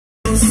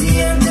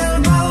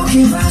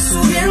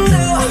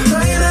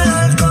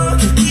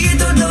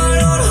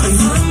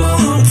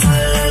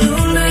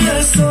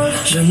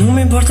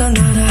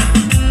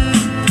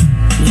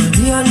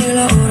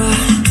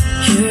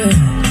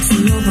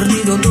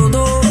perdido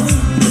todo,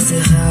 me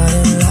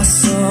cejaron las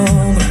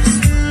sombras.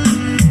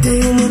 Te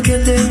digo que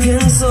te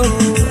pienso,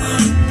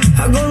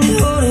 hago el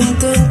mejor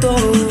intento.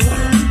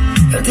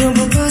 El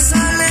tiempo pasa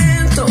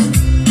lento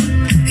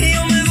y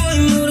yo me voy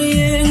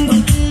muriendo.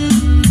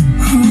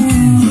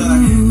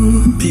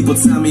 People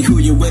tell me who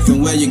you're with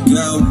and where you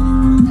go.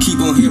 Keep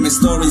on hearing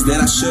stories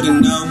that I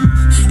shouldn't know.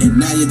 And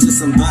now you're just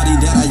somebody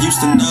that I used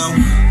to know.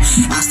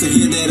 I still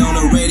hear that on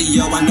the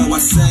radio. I know I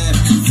said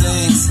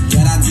things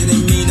that I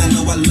didn't mean. I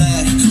know I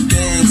let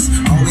things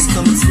always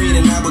come between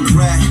and I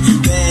regret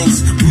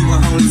things. We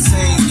were only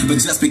teens, but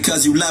just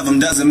because you love them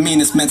doesn't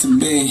mean it's meant to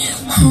be.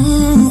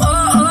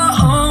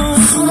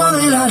 Fumo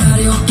del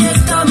horario, que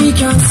está mi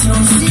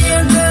canción.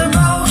 Siente el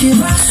bajo que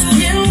va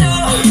subiendo.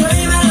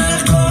 Tráeme el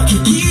alcohol que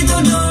quito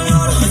el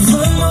dolor.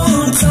 Vamos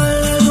juntar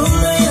la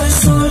luna y el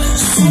sol.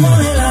 Fumo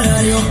del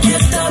horario, que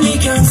está mi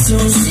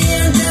canción.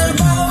 Siente el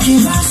bajo que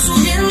va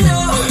subiendo.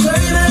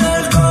 Tráeme el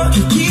alcohol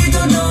que quito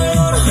el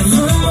dolor.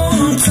 Vamos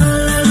juntar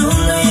la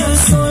luna y el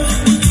sol.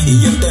 Y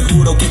yo te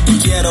juro que te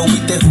quiero y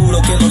te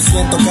juro que lo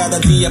siento. Cada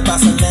día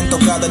pasa lento,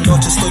 cada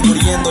noche estoy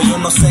muriendo. Yo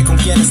no sé con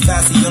quién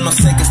estás y yo no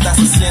sé qué estás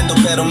haciendo,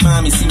 pero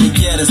mami, si me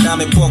quieres,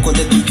 dame poco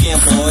de tu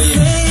tiempo, oye.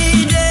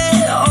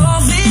 Faded,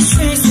 all these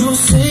drinks don't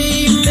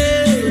save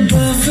me,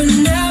 but for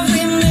now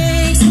it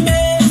makes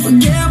me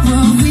forget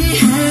what we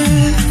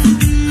had.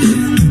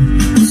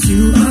 'Cause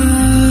you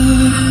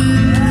are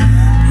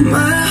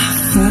my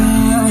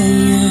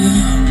fire,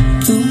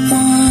 the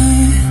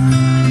one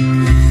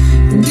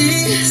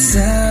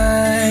desire.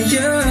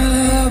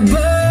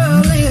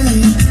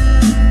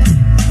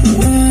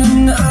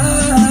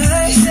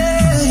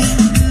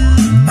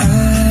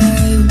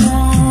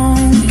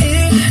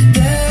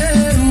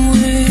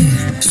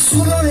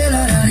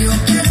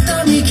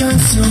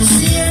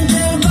 Siente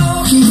el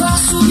bajo que va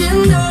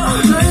subiendo.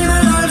 Tráeme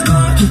el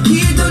alcohol que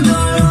quito el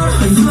dolor.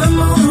 Hoy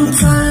vamos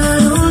juntar la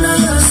luna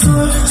y el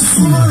sol.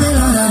 Fumo del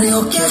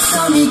horario que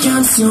está mi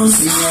canción.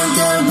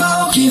 Siente el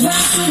bajo que va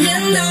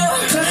subiendo.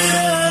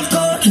 Tráeme el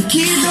alcohol que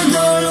quito el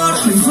dolor.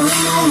 Hoy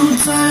vamos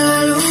juntar la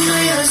luna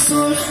y el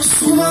sol.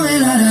 Fumo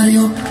del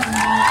horario.